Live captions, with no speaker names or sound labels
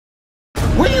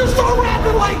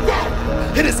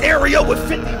area with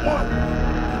 51.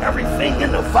 Everything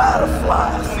in the Vada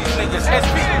flies. These niggas,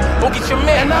 SP, go get your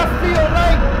man. And I feel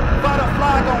like Vada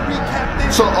fly gonna recap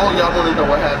this. So, oh, y'all want to know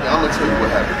what happened? I'm gonna tell you what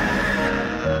happened.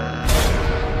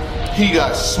 He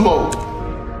got smoked.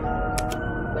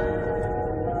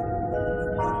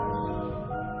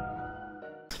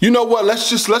 You know what? Let's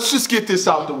just get this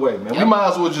out the way, man. We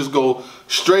might as well just go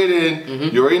straight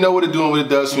in. You already know what it doing, what it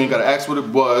does, so you ain't gotta ask what it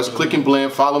was. Click and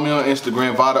blend. Follow me on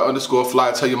Instagram,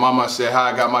 Vada_fly. Tell your mama I said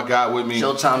hi. I got my guy with me.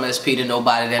 Showtime SP to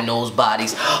nobody that knows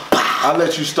bodies. I'll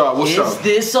let you start. What's up? Is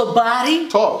this a body?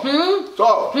 Talk.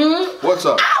 Talk. What's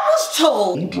up? I was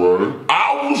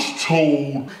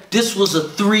told this was a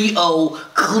 3-0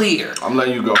 clear. I'm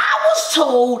letting you go. I was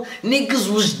told niggas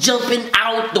was jumping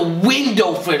out the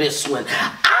window for this one.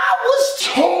 I was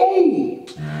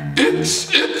told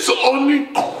it's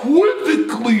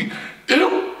unequivocally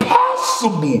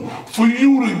impossible for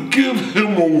you to give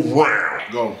him a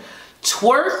round. Go.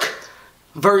 Twork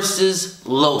versus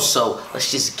Loso. Let's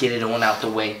just get it on out the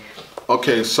way.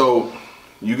 Okay, so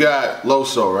you got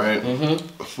Loso, right?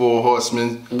 Four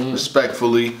Horsemen,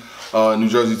 respectfully. New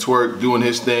Jerzey Twork doing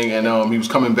his thing, and he was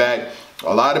coming back.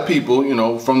 A lot of people, you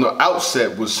know, from the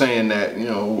outset was saying that, you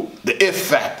know, the if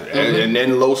factor. And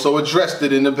then Loso addressed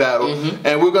it in the battle.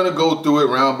 And we're going to go through it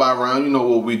round by round. You know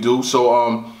what we do. So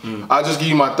I'll just give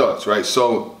you my thoughts, right?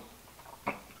 So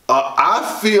I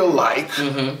feel like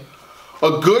a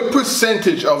good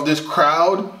percentage of this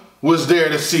crowd was there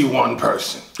to see one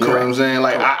person. You know what I'm saying?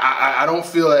 Like, I don't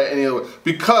feel that any other way.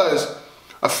 Because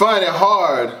I find it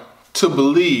hard to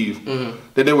believe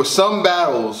that there were some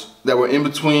battles that were in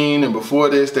between and before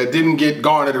this that didn't get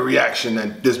garnered a reaction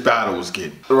that this battle was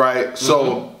getting, right?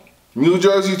 So New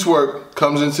Jerzey Twork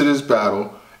comes into this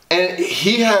battle and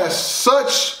he has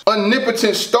such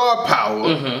omnipotent star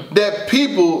power that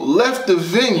people left the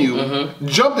venue,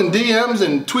 jumped in DMs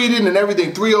and tweeted and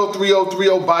everything, 3-0, 3-0,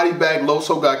 3-0, body bag,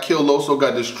 Loso got killed, Loso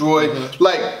got destroyed.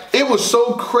 Like, it was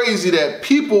so crazy that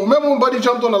people, remember when Buddy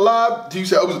jumped on the live, he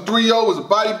said it was a 3-0, it was a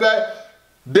body bag?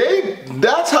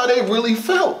 That's how they really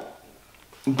felt.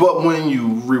 But when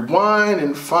you rewind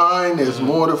and find there's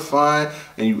more to find,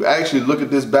 and you actually look at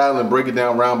this battle and break it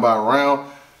down round by round,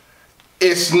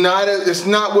 it's not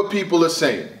what people are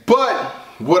saying. But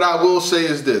what I will say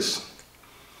is this.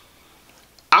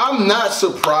 I'm not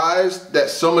surprised that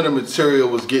some of the material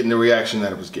was getting the reaction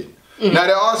that it was getting. Now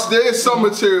there is some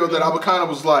material that I kind of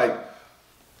was like,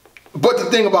 but the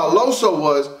thing about Loso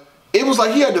was, it was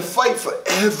like he had to fight for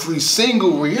every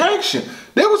single reaction.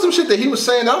 There was some shit that he was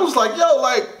saying, I was like, yo,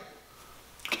 like,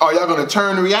 are y'all gonna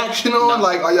turn the reaction on? No.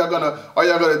 Like, are y'all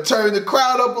gonna turn the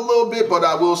crowd up a little bit? But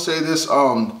I will say this,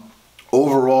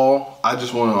 overall, I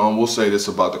just wanna we'll say this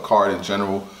about the card in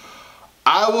general.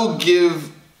 I will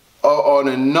give on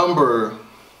a number,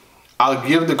 I'll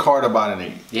give the card about an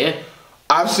 8. Yeah.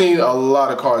 I've seen a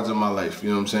lot of cards in my life, you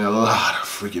know what I'm saying? A lot of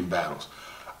freaking battles.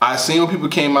 I seen when people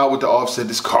came out with the offset,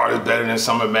 this card is better than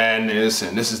Summer Madness,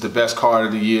 and this is the best card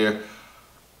of the year.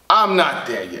 I'm not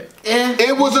there yet.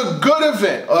 It was a good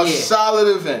event, a solid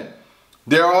event.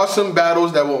 There are some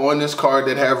battles that were on this card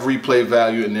that have replay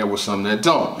value, and there were some that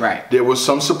don't. Right. There were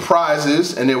some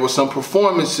surprises, and there were some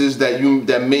performances that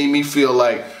made me feel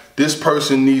like this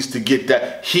person needs to get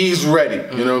that. He's ready.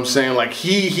 You know what I'm saying? Like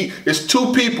it's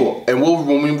two people, and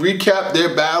when we recap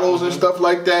their battles and stuff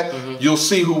like that, you'll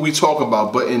see who we talk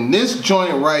about. But in this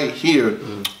joint right here,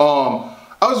 I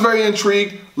was very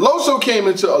intrigued. Loso came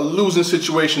into a losing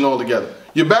situation altogether.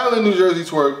 You're battling New Jerzey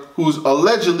Twork, who's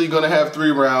allegedly going to have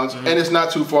 3 rounds, and it's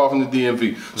not too far from the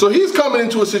DMV. So he's coming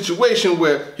into a situation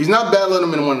where he's not battling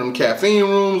him in one of them caffeine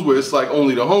rooms where it's like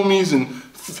only the homies and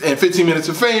 15 minutes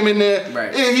of fame in there.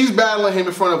 Right. And he's battling him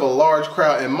in front of a large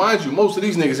crowd. And mind you, most of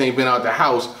these niggas ain't been out the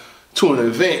house to an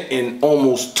event in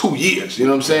almost 2 years. You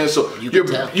know what I'm saying? So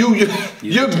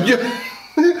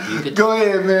Go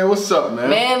ahead, man. What's up, man?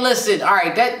 Man, listen. All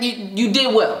right, that you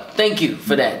did well. Thank you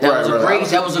for that. That was a great.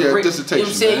 That was a great dissertation. You know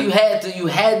what I'm saying? You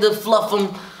had to fluff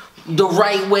them the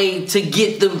right way to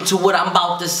get them to what I'm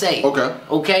about to say. Okay.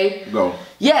 Okay. Go.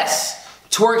 Yes,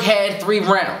 Twork had 3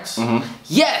 rounds.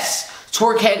 Yes.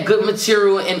 Twork had good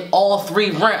material in all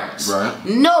 3 rounds. Right.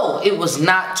 No, it was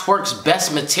not Twork's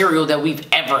best material that we've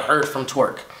ever heard from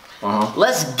Twork.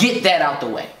 Let's get that out the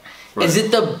way. Right. Is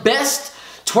it the best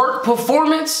Twork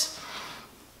performance?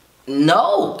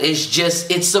 No,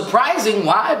 it's surprising.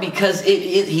 Why? Because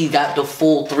he got the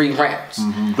full 3 rounds.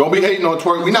 Don't be hating on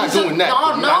Twork. We're not doing that.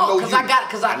 No,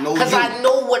 because I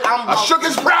know what I'm about. I shook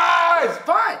his pride.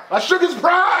 Fine. I shook his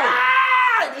pride.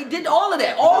 He did all of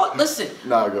that. Listen.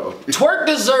 Nah, go. Twork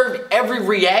deserved every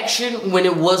reaction when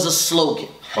it was a slogan.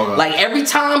 Okay. Like every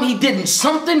time he did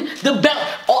something,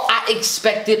 I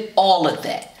expected all of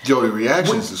that. Yo, the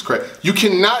reactions is crazy. You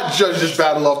cannot judge this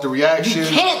battle off the reactions.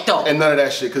 You can't though. And none of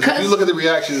that shit. Because if you look at the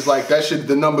reactions, like that shit,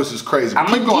 the numbers is crazy. Keep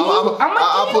going.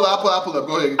 I'll pull up.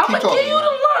 Go ahead. Keep talking. I'm gonna give you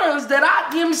the lines that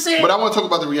you know what I'm saying. But I want to talk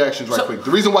about the reactions right quick. The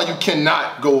reason why you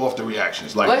cannot go off the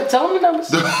reactions, like, wait, tell them the numbers.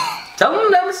 Tell them the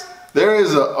numbers. There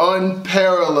is an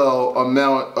unparalleled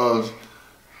amount of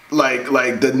like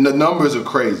the numbers are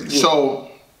crazy. Yeah.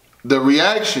 So the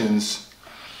reactions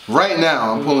right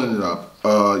now, I'm pulling it up.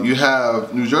 You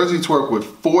have New Jerzey Twork with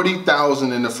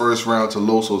 40,000 in the first round to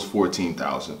Loso's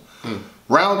 14,000.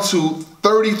 Round 2,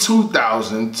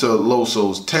 32,000 to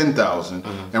Loso's 10,000.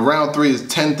 And round 3 is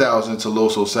 10,000 to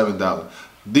Loso's 7,000.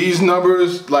 These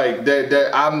numbers, like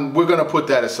we're gonna put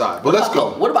that aside. But let's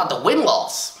go. What about the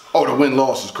win-loss? Oh, the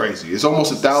win-loss is crazy. It's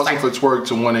almost 1,000 for Twork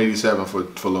to 187 for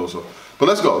Loso. But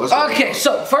let's go. Okay,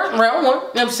 so first round 1, you know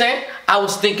what I'm saying? I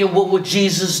was thinking, what would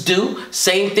Jesus do?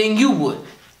 Same thing you would.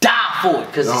 Die for it,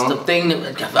 because it's the thing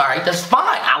that, all right, that's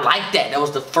fine. I like that. That was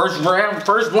the first round,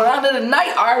 first line of the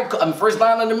night. All right, first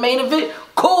line of the main event.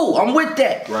 Cool, I'm with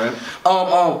that. Right.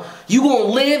 You gonna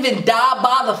live and die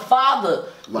by the Father.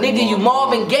 Like nigga, you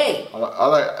Marvin Gaye.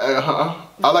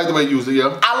 I like the way you used it,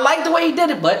 yeah. I like the way he did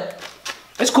it, but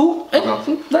it's cool. Let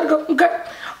it go, okay.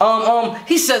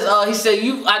 He said,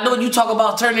 I know you talk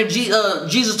about turning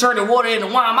Jesus turning water into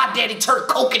wine. My daddy turned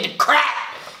coke into crack.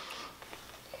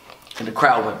 And the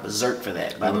crowd went berserk for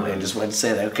that, by the way. I just wanted to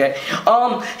say that, okay?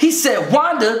 He said,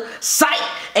 Wanda, psych,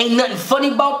 ain't nothing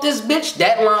funny about this bitch.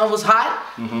 That line was hot,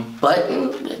 but,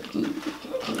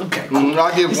 okay, cool.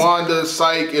 I give Wanda,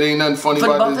 psych, it ain't nothing funny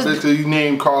about this bitch. He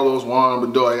named Carlos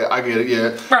Juan, but I get it,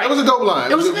 yeah. Right. It was a dope line.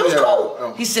 It was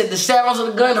cool. He said, the sounds of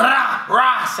the gun, rah,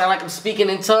 rah, sound like I'm speaking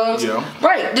in tongues. Yeah.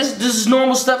 Right, this is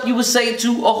normal stuff you would say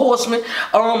to a horseman.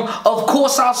 Of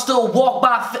course, I'll still walk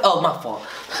by, oh, my fault.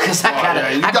 Because I gotta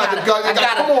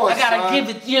give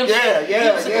it, you know what I'm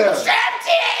saying? Yeah. Strapped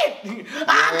in!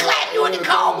 I'll clap you in the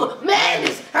coma.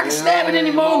 Madness! I can snap at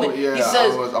any moment. Yeah, he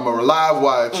says, I'm a live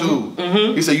wire too.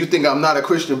 He said, you think I'm not a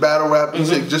Christian battle rapper? He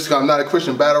said, just because I'm not a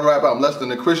Christian battle rapper, I'm less than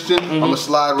a Christian, I'm going to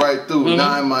slide right through,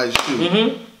 9 my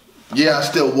shoe. Yeah, I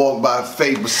still walk by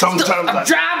faith, but sometimes I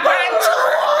drive by too.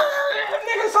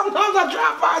 Nigga, sometimes I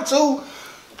drive by too.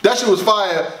 That shit was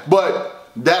fire, but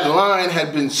that line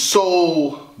had been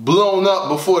so blown up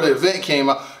before the event came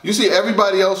out. You see,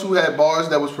 everybody else who had bars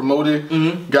that was promoted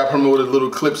got promoted little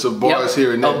clips of bars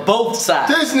here and there. Of both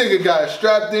sides. This nigga got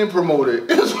strapped in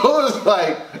promoted. It was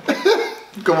like,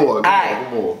 come on.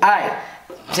 All right.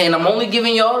 Saying I'm only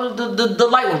giving y'all the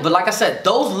light one, but like I said,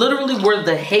 those literally were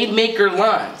the haymaker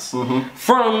lines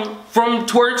from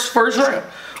Twork's first round.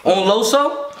 On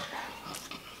Loso,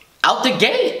 out the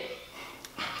gate,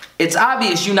 it's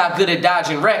obvious you're not good at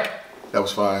dodging wreck. That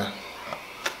was fire.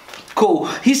 Cool.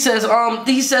 He said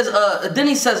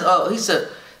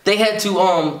they had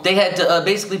to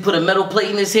basically put a metal plate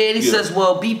in his head. He says,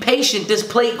 well, be patient. This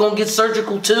plate gonna get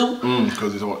surgical too.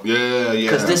 Because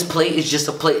Because this plate is just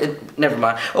a plate. Never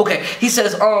mind. Okay. He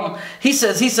says y'all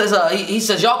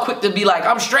quick to be like,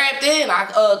 I'm strapped in.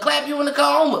 I clap you in the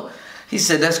coma. He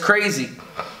said that's crazy.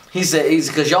 He said,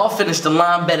 because y'all finished the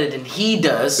line better than he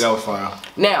does. That was fire.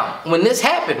 Now, when this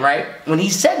happened, right? When he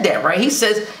said that, right? He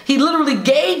says he literally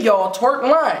gave y'all Twork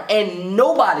line, and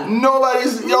nobody.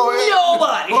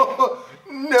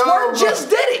 Twork just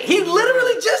did it. He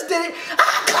literally just did it.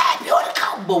 I clap you in the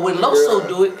coma. But when Loso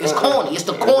do it, it's corny. It's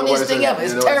the corniest thing ever.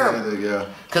 It's terrible.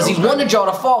 Because he wanted y'all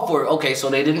to fall for it. Okay, so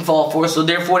they didn't fall for it. So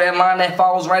therefore, that line that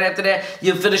follows right after that,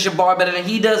 you finish your bar better than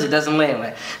he does. It doesn't land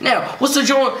like. Now, what's the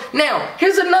joint? Now,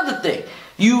 here's another thing.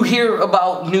 You hear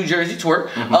about New Jerzey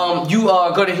Twork. You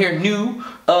are gonna hear new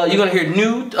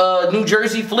New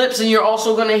Jersey flips, and you're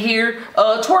also gonna hear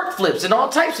Twork flips and all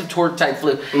types of Twork type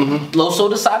flips. Loso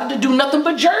decided to do nothing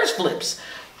but Jerz flips.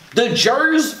 The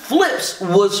Jerz flips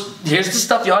was, here's the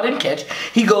stuff y'all didn't catch.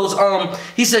 He goes,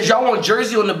 he says y'all want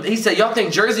Jerzey on the, he said y'all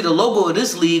think Jerzey the logo of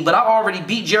this league, but I already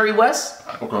beat Jerry West.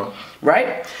 Okay.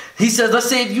 Right? He says, let's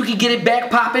say if you could get it back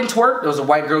poppin' Twork. There was a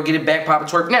white girl get it back poppin'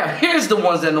 Twork. Now, here's the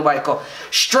ones that nobody call.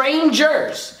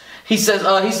 Strangers. He says,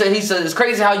 it's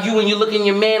crazy how when you look in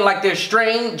your man like they're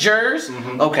strangers.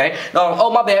 Okay.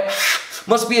 Oh, my bad.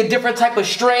 Must be a different type of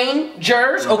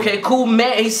strangers. Okay, cool,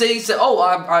 man. He said, oh,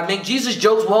 I make Jesus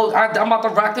jokes. Well, I'm about to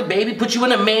rock the baby, put you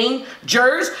in a main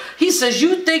Jers. He says,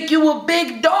 you think you a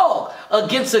big dog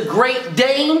against a Great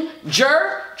Dane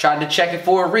Jer? Tried to check it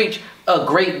for a reach. A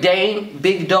Great Dane,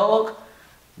 big dog.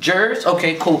 Jers?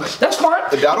 Okay, cool. That's fine.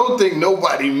 I don't think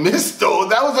nobody missed though.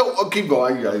 That was a keep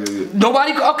going.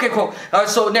 Nobody? Okay, cool.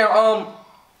 So now,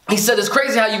 He said it's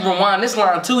crazy how you rewind this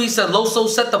line too. He said Loso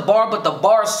set the bar, but the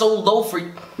bar is so low for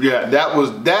you. Yeah, that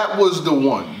was the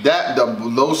one. The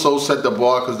Loso set the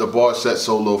bar because the bar set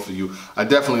so low for you. I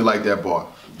definitely like that bar.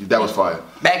 That was fire.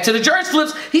 Back to the Jerzey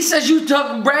flips. He says you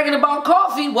bragging about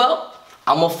coffee. Well,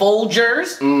 I'm a fold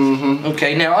Jerzey. Mm-hmm.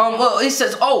 Okay, now well, he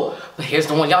says, oh, here's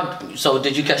the one y'all. So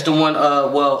did you catch the one?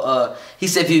 He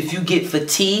said if you get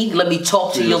fatigued, let me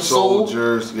talk to your soul.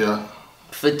 Soldiers, yeah.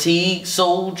 Fatigue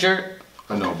soldier.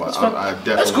 I know, but I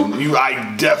definitely, cool.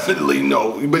 I definitely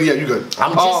know. But yeah, you good.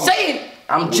 I'm just saying.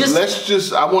 I want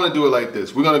to do it like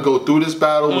this. We're gonna go through this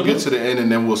battle. We'll get to the end, and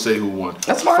then we'll say who won.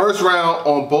 That's fine. First round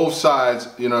on both sides.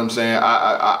 You know what I'm saying?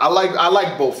 I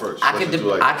like both first. I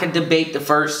can debate the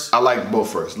first. I like both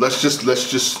first. Let's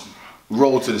just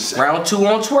roll to the second. Round 2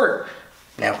 on Twork.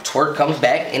 Now Twork comes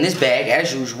back in his bag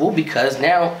as usual because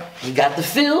now he got the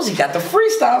feels, he got the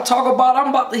freestyle. Talk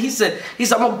about he said I'm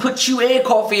gonna put you and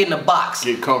Coffee in the box.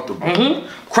 Get comfortable.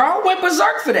 Crowd went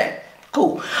berserk for that.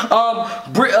 Cool.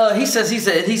 He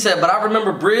said, but I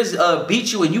remember Briz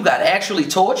beat you and you got actually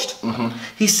torched.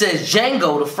 He says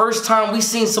Django, the first time we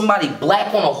seen somebody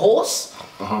black on a horse.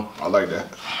 I like that.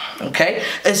 Okay,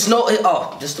 this is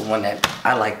the one that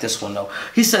I like. This one though.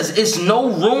 He says it's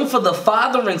no room for the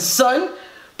father and son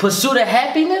pursuit of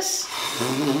happiness.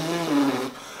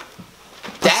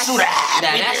 That's what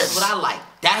I like.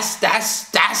 That's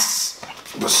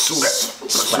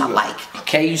what I like.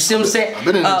 Okay, you see what I'm saying? I've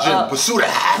been in the gym. Pursuit of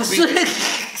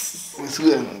happiness.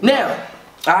 Now,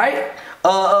 all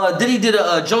right. Diddy did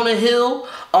a Jonah Hill.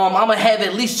 I'm gonna have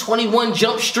at least 21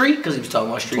 Jump Street because he was talking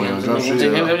about street.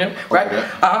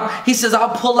 Right? He says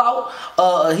I'll pull out.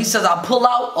 I'll pull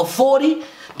out a 40.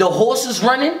 The horse is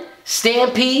running.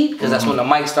 Stampede because that's when the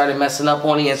mic started messing up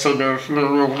on it. And so,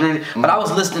 but I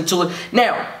was listening to it.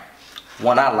 Now,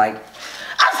 one I like.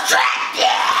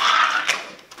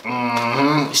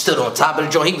 He stood on top of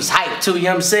the joint. He was hyped too, you know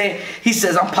what I'm saying? He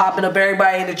says, I'm popping up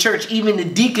everybody in the church, even the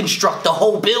deconstruct, the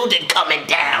whole building coming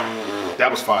down. That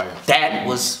was fire. That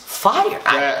was fire.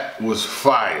 That was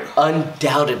fire.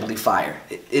 Undoubtedly fire.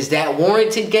 Is that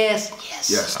warranted gas? Yes.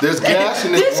 Yes. There's gas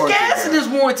and there's warranted gas. And there's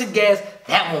warranted gas.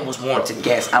 That one was warranted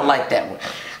gas. I like that one.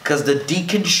 Because the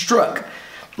deconstruct.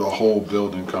 The whole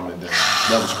building coming down.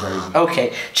 That was crazy.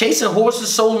 Okay. Chasing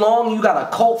horses so long, you got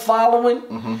a cult following.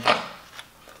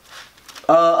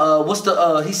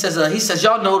 He says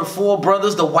y'all know the 4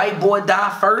 brothers, the white boy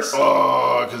died first.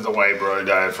 Oh, because the white brother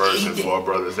died first and 4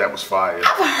 brothers. That was fire.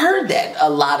 I've heard that a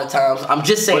lot of times. I'm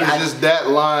just saying. But it's just that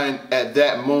line at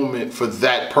that moment for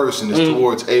that person is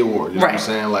towards A-Ward. You know what I'm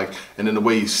saying? Like, and then the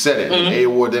way he said it. And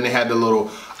A-Ward, then they had the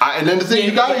little. And then the thing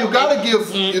you gotta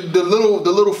give the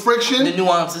little friction, the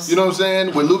nuances. You know what I'm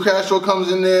saying? When Luke Castro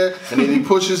comes in there and then he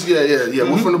pushes,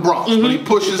 we're from the Bronx, but he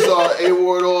pushes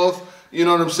A-Ward off. You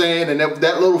know what I'm saying? And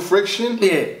that little friction,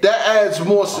 that adds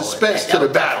more suspense to the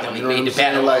battle. You know made the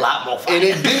battle a lot more fun. And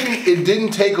it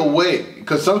didn't take away,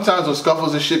 because sometimes when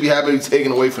scuffles and shit be happening, it's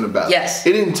taken away from the battle. Yes.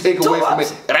 It didn't take away from it.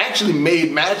 It actually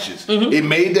made matches. It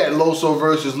made that Loso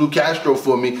versus Luke Castro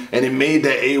for me, and it made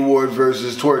that A-Ward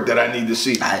versus Twork that I need to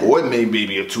see. Or it made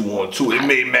maybe a 2-on-2. It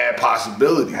made mad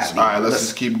possibilities. All right, let's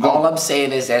just keep going. All I'm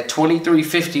saying is at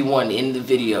 23:51 in the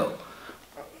video,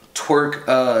 Twork,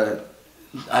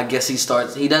 I guess he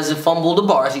doesn't fumble the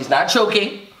bars. He's not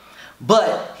choking,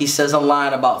 but he says a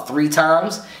line about 3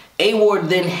 times. A-Ward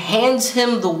then hands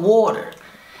him the water.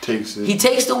 Takes it. He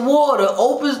takes the water,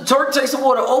 Twork takes the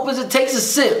water, opens it, takes a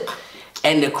sip.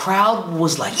 And the crowd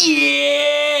was like,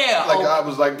 yeah! Like, I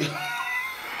was like,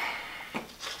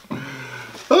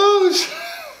 oh, shit.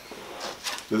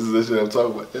 This is the shit I'm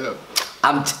talking about, yeah.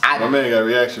 My man got a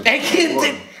reaction.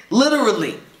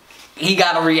 Literally. He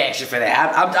got a reaction for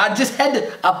that. I just had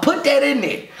to. I put that in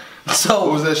there. So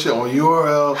what was that shit on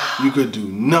URL? You could do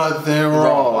nothing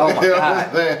wrong. Oh my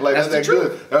God. Like that's that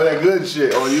good. That's that good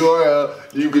shit on URL.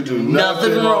 You could do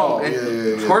nothing wrong.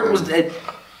 Yeah. Twork was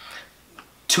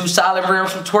 2 solid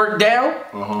rounds from Twork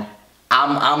down.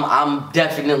 I'm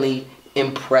definitely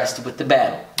impressed with the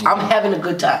battle. I'm having a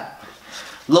good time.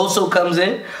 Loso comes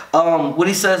in. What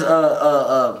he says?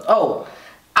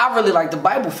 I really like the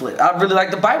Bible flip. I really like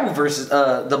the Bible verses,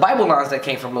 the Bible lines that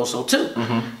came from Loso too.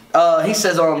 He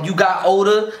says, you got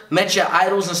older, met your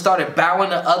idols, and started bowing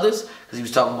to others. Because he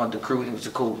was talking about the crew. It was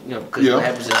a cool, because what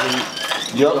happens is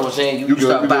you know what I'm saying? You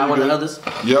start bowing to others.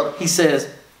 He says,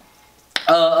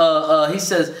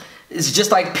 it's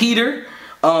just like Peter.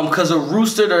 Because a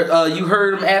rooster, you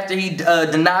heard him after he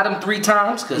denied him 3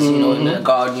 times. Because, in the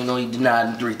garden, he denied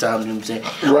him 3 times. You know what I'm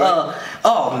saying? Right.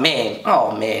 Oh,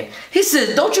 man. He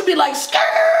says, don't you be like, skirt.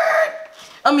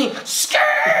 I mean, skirt.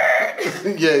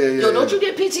 Yeah. Yo, don't you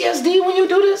get PTSD when you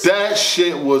do this? That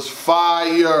shit was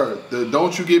fire.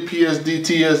 Don't you get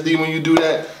TSD when you do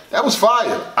that? That was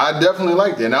fire. I definitely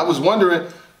liked it. And I was wondering,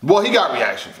 well, he got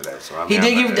reaction for that. So I mean, he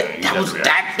did give that.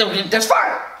 That's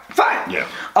fire. Fine. Yeah.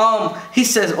 He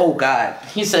says, oh God.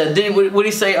 He said, what did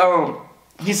he say?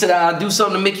 He said, I'll do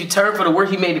something to make you turn for the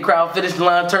worse. He made the crowd finish the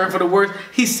line, turn for the worse.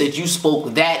 He said, you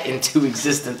spoke that into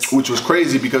existence. Which was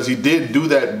crazy because he did do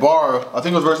that bar, I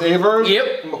think it was verse 8 verse.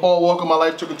 Yep. The whole walk of my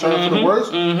life took a turn for the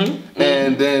worse.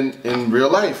 And then in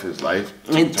real life, his life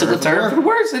took a turn for the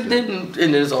worse. It didn't.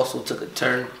 And it also took a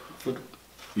turn for the...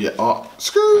 Yeah.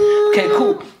 Okay,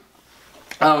 cool.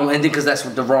 And then because that's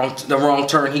what the wrong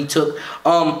turn he took.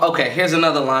 Okay, here's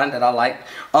another line that I like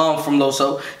from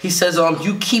Loso. He says,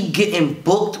 you keep getting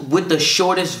booked with the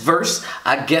shortest verse.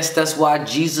 I guess that's why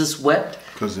Jesus wept.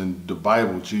 Because in the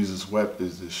Bible, Jesus wept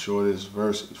is the shortest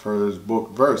verse, first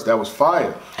book verse. That was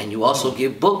fire. And you also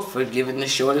get booked for giving the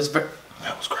shortest verse.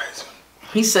 That was crazy.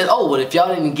 He said, oh, well, if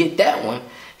y'all didn't get that one,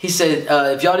 he said,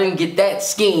 if y'all didn't get that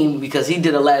scheme because he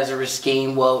did a Lazarus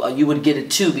scheme, well, you would get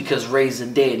it too because Ray's a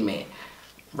dead man.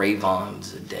 Ray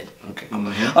Vaughn's a dead. Okay, cool.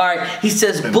 All right. He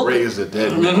says, book. Ray is a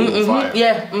dead man. Fire.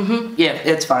 Yeah,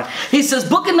 it's fine. He says,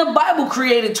 book in the Bible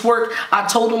created twerk. I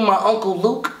told him my Uncle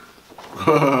Luke.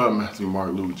 Matthew,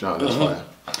 Mark, Luke, John. That's fire.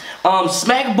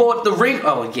 Smack bought the ring.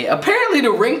 Oh yeah. Apparently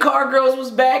the ring car girls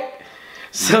was back,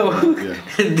 so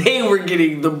they were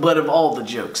getting the butt of all the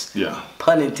jokes. Yeah.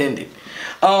 Pun intended.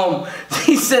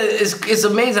 He said it's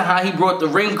amazing how he brought the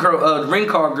ring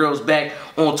car girls back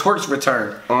on Twerk's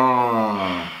return.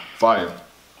 Fire.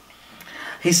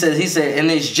 He said, and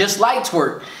it's just like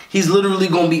Twerk. He's literally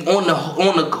gonna be on the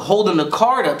holding the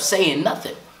card up, saying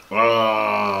nothing.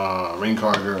 Ring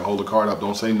card girl, hold the card up,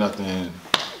 don't say nothing.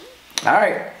 All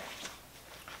right.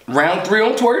 Round 3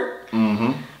 on Twerk.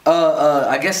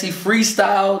 I guess he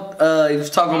freestyled. He was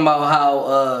talking about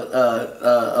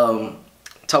how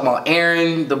talking about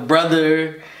Aaron, the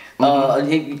brother.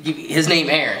 His name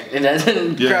Aaron, and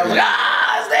then the crowd was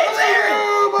like, his name's Aaron.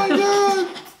 Oh my God.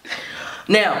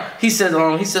 Now he said,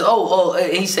 and he said,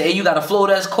 hey, you got a flow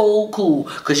that's cold, cool,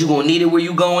 cause you gonna need it where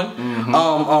you going.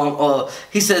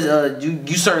 He says,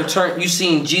 you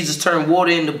seen Jesus turn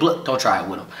water into blood. Don't try it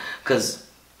with him, cause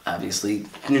obviously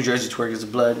New Jerzey Twork is the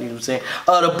blood. You know what I'm saying?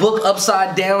 The book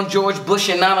Upside Down, George Bush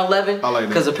in 9/11. I like that.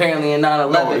 Because apparently in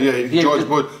 9/11, George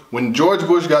Bush. When George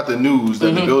Bush got the news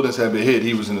that the buildings had been hit,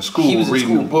 he was in the school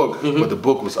reading the book, but the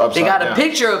book was upside down. They got a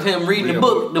picture of him reading the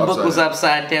book. The book was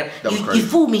upside down. You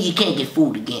fool me, you can't get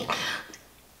fooled again.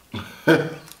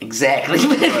 Exactly.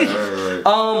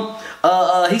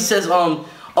 Right. He says, oh,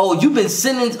 you've been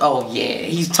sinning. Oh, yeah.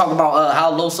 He's talking about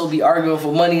how Loso be arguing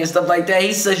for money and stuff like that.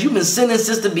 He says, you've been sinning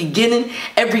since the beginning.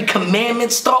 Every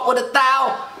commandment start with a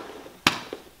thou.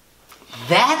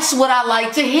 That's what I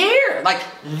like to hear. Like,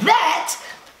 that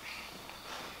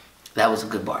was a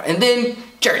good bar. And then,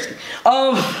 Jerzey.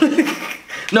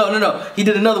 No. He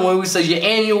did another one where he says, your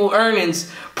annual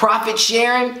earnings, profit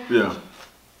sharing. Yeah.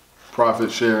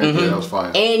 Profit sharing. Yeah, that was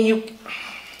fine.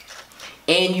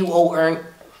 Annual earn.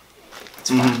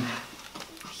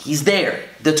 He's there.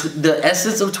 The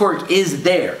essence of Twerk is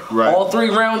there. Right. All 3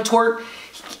 round Twerk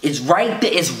is right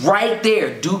there. It's right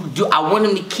there. I want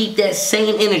him to keep that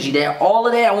same energy. All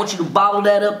of that. I want you to bottle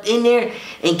that up in there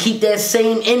and keep that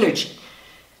same energy.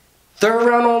 3rd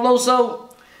round on Loso.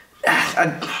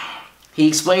 He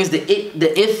explains the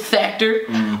if factor.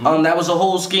 That was a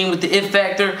whole scheme with the if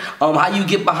factor. How you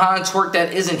get behind Twerk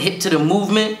that isn't hip to the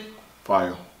movement.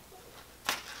 Fire.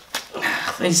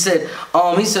 He says,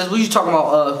 what you talking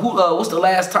about? What's the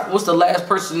last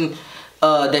person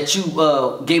that you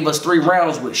gave us 3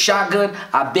 rounds with? Shotgun.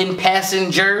 I've been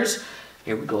passing Jers.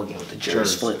 Here we go again with the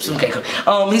Jers flips. Okay.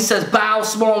 He says bowel,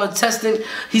 small intestine.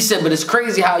 He said, but it's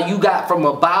crazy how you got from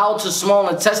a bowel to small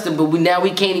intestine, but now we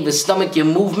can't even stomach your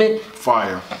movement.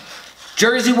 Fire.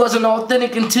 Jersey wasn't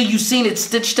authentic until you seen it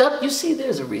stitched up. You see,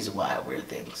 there's a reason why I wear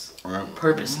things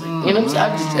purposely. You know what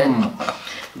I'm saying?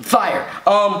 Fire.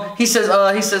 He said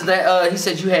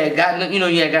you had gotten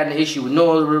an issue with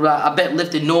noise. I bet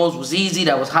lifting noise was easy.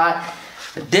 That was hot.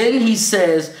 But then he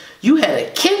says you had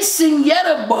a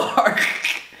quinceañera bar,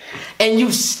 and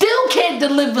you still can't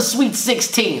deliver sweet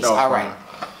 16s. All right.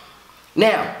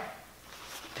 Now,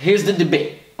 here's the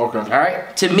debate. Okay. All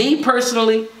right. To me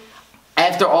personally,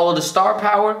 after all of the star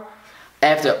power,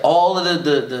 after all of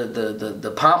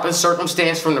the pomp and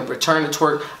circumstance from the return of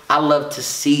Twerk, I love to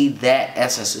see that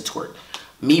essence of Twerk.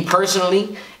 Me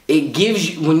personally, it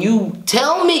gives you, when you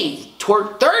tell me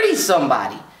Twerk 30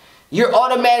 somebody, you're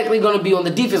automatically going to be on the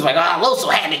defense like,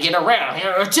 Loso had to get around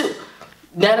here or two.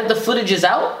 now that the footage is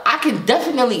out, I can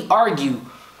definitely argue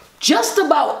just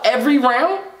about every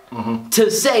round to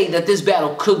say that this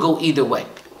battle could go either way.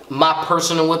 My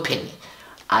personal opinion.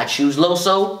 I choose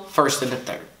Loso first and the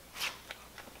third.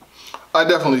 I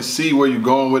definitely see where you're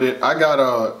going with it. I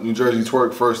got New Jerzey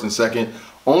Twork first and second.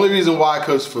 Only reason why,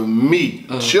 because for me,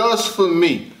 just for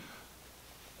me,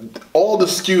 all the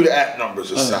skewed app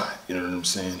numbers aside, you know what I'm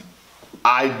saying?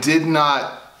 I did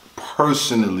not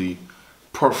personally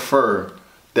prefer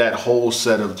that whole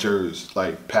set of jers,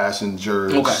 like passing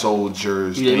jers, soul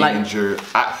jers, gaming jers.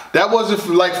 That wasn't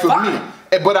for me.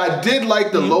 But I did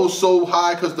like the low so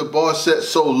high because the bar set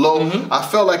so low. I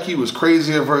felt like he was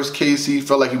crazier versus KC.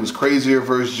 Felt like he was crazier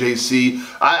versus JC. You know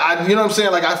what I'm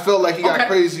saying? Like I felt like he got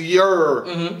crazier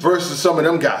versus some of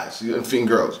them guys and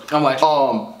girls. How much?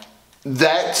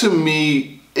 That to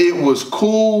me, it was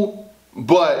cool,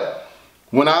 but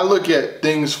when I look at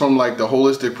things from like the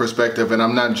holistic perspective, and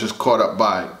I'm not just caught up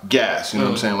by gas, you know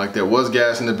what I'm saying? Like there was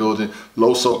gas in the building.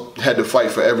 Loso had to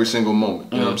fight for every single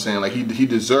moment. You know what I'm saying? Like he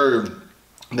deserved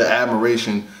the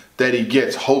admiration that he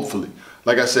gets, hopefully.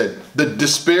 Like I said, the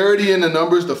disparity in the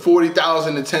numbers, the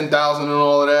 40,000 to 10,000 and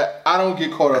all of that, I don't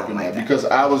get caught up in that because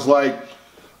I was like,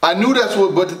 I knew that's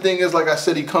what, but the thing is, like I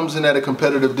said, he comes in at a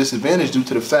competitive disadvantage due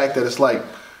to the fact that it's like,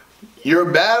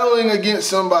 you're battling against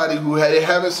somebody who they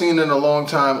haven't seen in a long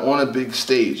time on a big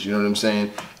stage, you know what I'm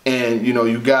saying? And you know,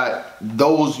 you got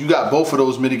both of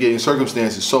those mitigating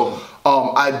circumstances. So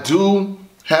I do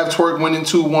have Twork winning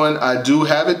 2-1. I do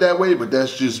have it that way, but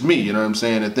that's just me, you know what I'm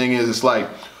saying? The thing is, it's like,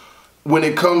 when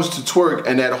it comes to Twork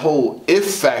and that whole if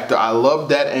factor, I love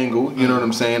that angle, you know what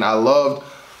I'm saying? I loved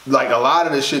like a lot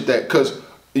of the shit that, cause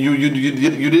you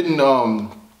didn't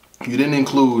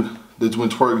include when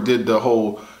Twork did the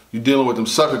whole, you're dealing with them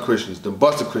sucker Christians, the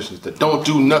busted Christians that don't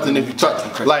do nothing if you touch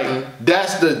them. Like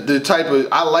that's the type of,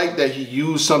 I like that he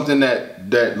used something that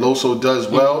Loso does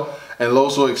well. And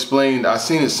Loso explained, I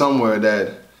seen it somewhere,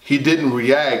 that he didn't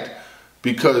react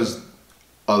because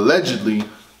allegedly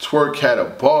Twork had a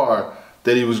bar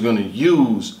that he was gonna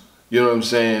use, you know what I'm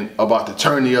saying, about to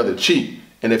turn the other cheek.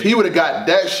 And if he would have got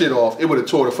that shit off, it would have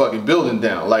tore the fucking building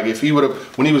down. Like if he would have,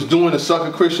 when he was doing the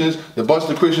sucker Christians, the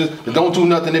busted Christians, that don't do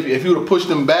nothing, if he would have pushed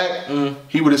them back,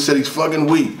 he would have said he's fucking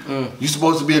weak. You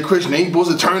supposed to be a Christian, ain't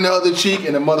supposed to turn the other cheek,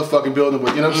 and the motherfucking building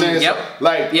would, you know what I'm saying? So,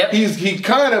 like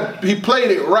he played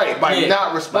it right by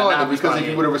not responding, because if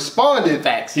he would have responded,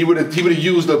 he would have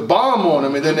used a bomb on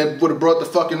him, and then that would have brought the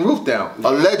fucking roof down.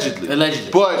 Allegedly.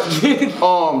 But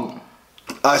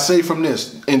I say from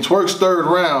this, in Twork's third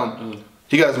round,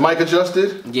 he got his mic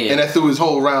adjusted, and that threw his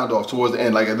whole round off towards the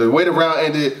end. Like the way the round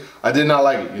ended, I did not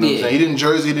like it. You know what I'm saying? He didn't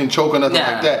Jersey, he didn't choke or nothing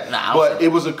like that. But it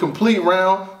was a complete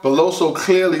round. But Loso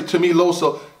clearly, to me,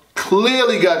 Loso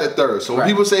clearly got the third. So when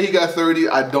people say he got 30,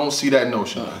 I don't see that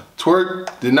notion.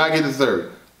 Twork did not get the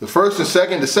third. The first and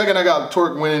second, the second I got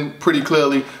Twork winning pretty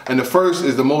clearly, and the first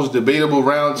is the most debatable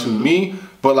round to me.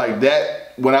 But like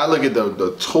that, when I look at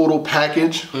the total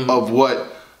package of what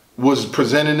was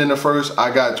presented in the first,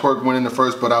 I got Twork winning the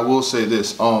first. But I will say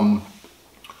this,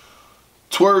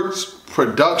 Twork's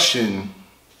production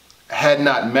had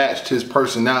not matched his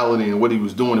personality and what he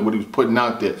was doing and what he was putting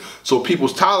out there. So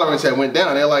people's tolerance had went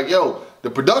down. They're like, yo, the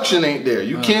production ain't there.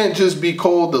 You can't just be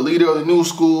called the leader of the new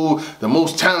school, the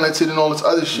most talented and all this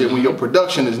other shit when your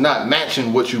production is not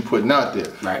matching what you putting out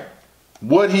there. Right.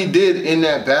 What he did in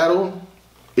that battle,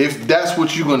 if that's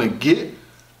what you're gonna get,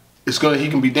 he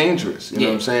can be dangerous, you know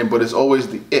what I'm saying? But it's always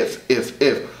the if.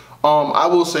 I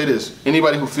will say this,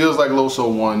 anybody who feels like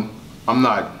Loso won, I'm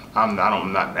not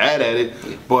mad at it,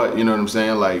 but you know what I'm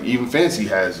saying? Like even Fancy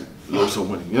has Loso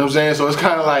winning, you know what I'm saying? So it's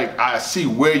kind of like, I see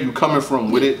where you coming from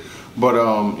with it, but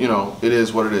you know, it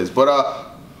is what it is. But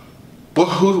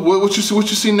what you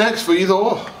see next for either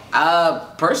or?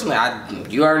 Personally,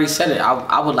 you already said it.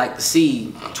 I would like to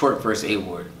see Twork versus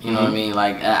A-Ward. You know what I mean?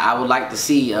 Like I would like to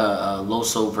see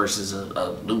Loso versus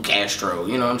a Lou Castro.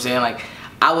 You know what I'm saying? Like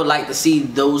I would like to see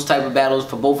those type of battles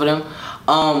for both of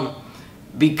them.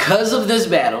 Because of this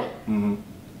battle,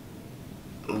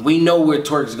 we know where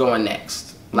Twork's going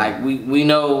next. Like we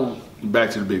know.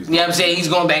 Back to the big stage. You know what I'm saying? He's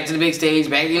going back to the big stage.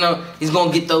 Back, you know, he's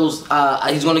going to get those.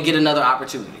 He's going to get another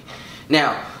opportunity.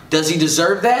 Now, does he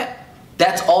deserve that?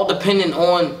 That's all dependent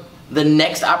on the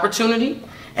next opportunity,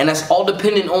 and that's all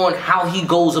dependent on how he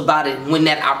goes about it when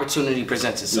that opportunity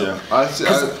presents itself. Yeah,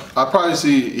 I probably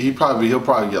see he'll probably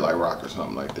get like Rock or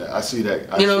something like that. I see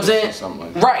that. You know what I'm saying? Something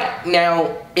like that. Right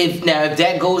now, if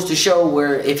that goes to show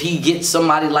where if he gets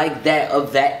somebody like that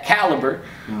of that caliber,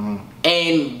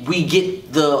 and we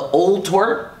get the old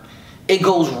Twork, it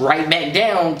goes right back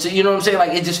down to, you know what I'm saying?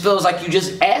 Like it just feels like you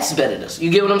just ass betted us.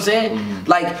 You get what I'm saying?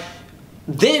 Like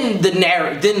then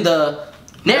the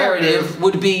narrative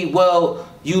would be, well,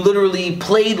 you literally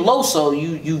played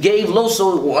Loso. You gave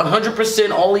Loso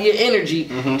 100% all of your energy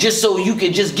just so you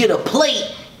could just get a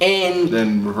plate and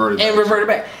then revert it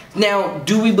back. Now,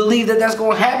 do we believe that that's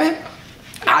going to happen?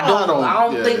 I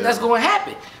don't think that's going to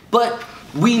happen. But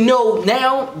we know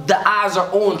now the eyes are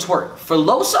on Twork. For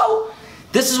Loso,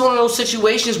 this is one of those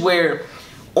situations where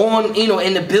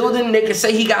in the building they can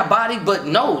say he got bodied, but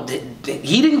no,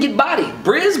 he didn't get bodied.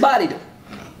 Briz bodied him.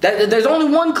 There's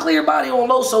only one clear body on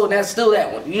Loso, and that's still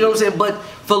that one. You know what I'm saying? But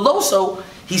for Loso,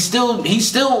 he's still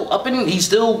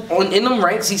in them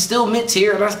ranks. He's still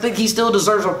mid-tier, and I think he still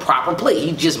deserves a proper plate.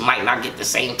 He just might not get the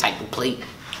same type of plate.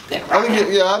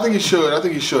 I think he should. I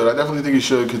definitely think he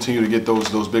should continue to get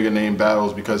those bigger name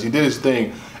battles because he did his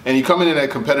thing, and he coming in at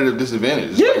competitive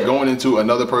disadvantage. It's like going into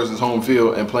another person's home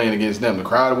field and playing against them. The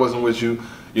crowd wasn't with you.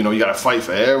 You know, you got to fight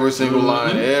for every single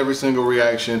line, every single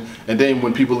reaction, and then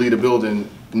when people leave the building,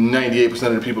 98%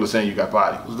 of the people are saying you got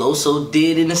bodied. Loso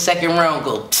did in the second round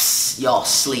go, y'all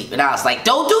sleep, and I was like,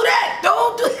 don't do that,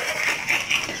 don't do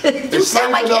that. You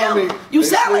sound like him. You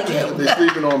sound like him. They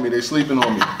sleeping on me. They sleeping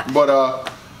on me. But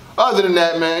other than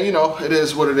that, man, you know, it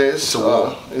is what it is. It's a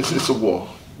war. It's a war.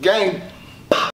 Gang.